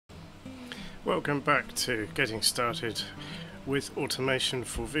Welcome back to Getting Started with Automation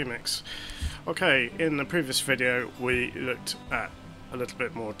for vMix. Okay, in the previous video we looked at a little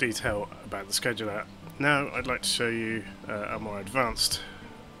bit more detail about the scheduler. Now I'd like to show you a more advanced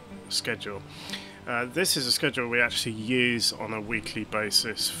schedule. This is a schedule we actually use on a weekly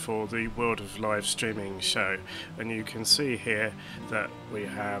basis for the World of Live Streaming show, and you can see here that we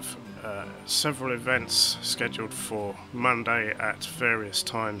have several events scheduled for Monday at various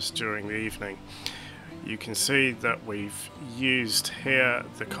times during the evening. You can see that we've used here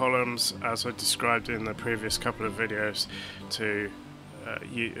the columns as I described in the previous couple of videos to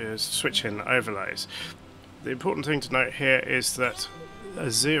switch in overlays. The important thing to note here is that a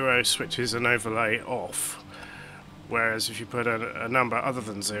 0 switches an overlay off, whereas if you put a number other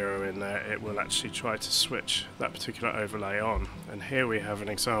than 0 in there, it will actually try to switch that particular overlay on. And here we have an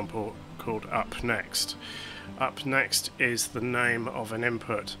example called Up Next. Up Next is the name of an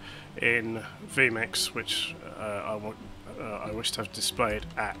input in vMix which I wish to have displayed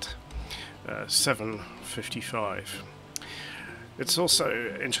at 7:55. It's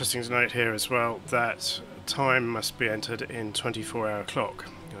also interesting to note here as well that time must be entered in 24-hour clock,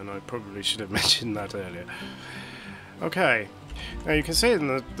 and I probably should have mentioned that earlier. Okay, now you can see in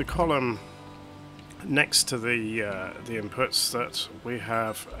the column next to the inputs that we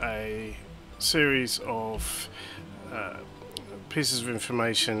have a series of pieces of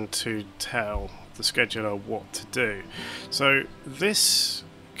information to tell the scheduler what to do. So this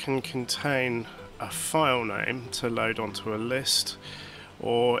can contain a file name to load onto a list,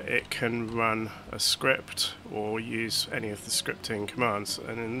 or it can run a script or use any of the scripting commands,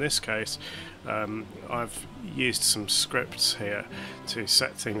 and in this case I've used some scripts here to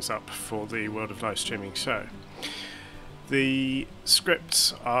set things up for the World of Live Streaming show. The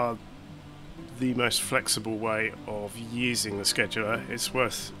scripts are the most flexible way of using the scheduler. It's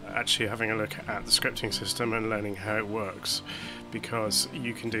worth actually having a look at the scripting system and learning how it works, because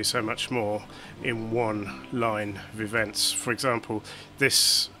you can do so much more in one line of events. For example,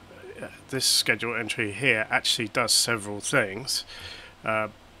 this schedule entry here actually does several things,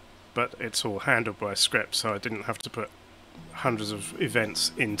 but it's all handled by a script, so I didn't have to put hundreds of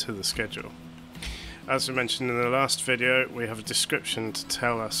events into the schedule. As we mentioned in the last video, we have a description to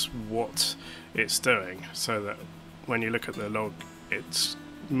tell us what it's doing, so that when you look at the log it's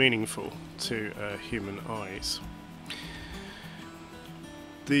meaningful to human eyes.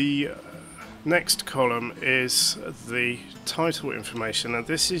 The next column is the title information, and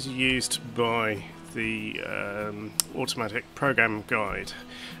this is used by the automatic program guide,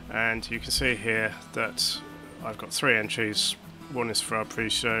 and you can see here that I've got 3 entries. One is for our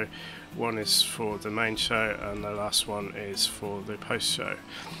pre-show, one is for the main show, and the last one is for the post-show.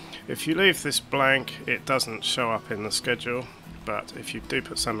 If you leave this blank, it doesn't show up in the schedule, but if you do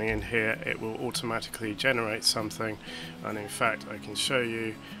put something in here, it will automatically generate something, and in fact I can show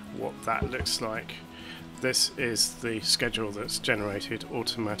you what that looks like. This is the schedule that's generated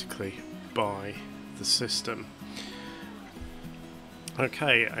automatically by the system.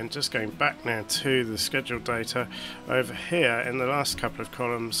 Okay, and just going back now to the schedule data, over here in the last couple of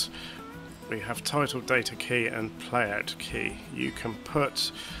columns we have title data key and playout key. You can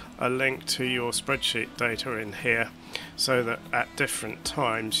put a link to your spreadsheet data in here so that at different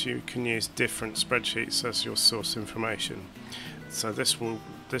times you can use different spreadsheets as your source information. So this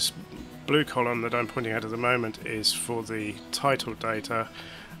blue column that I'm pointing at the moment is for the title data,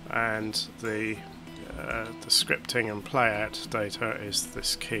 and the scripting and playout data is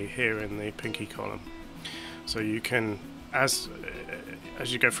this key here in the pinky column. So you can, as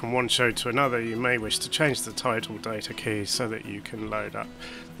you go from one show to another, you may wish to change the title data key so that you can load up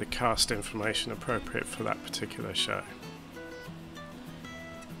the cast information appropriate for that particular show.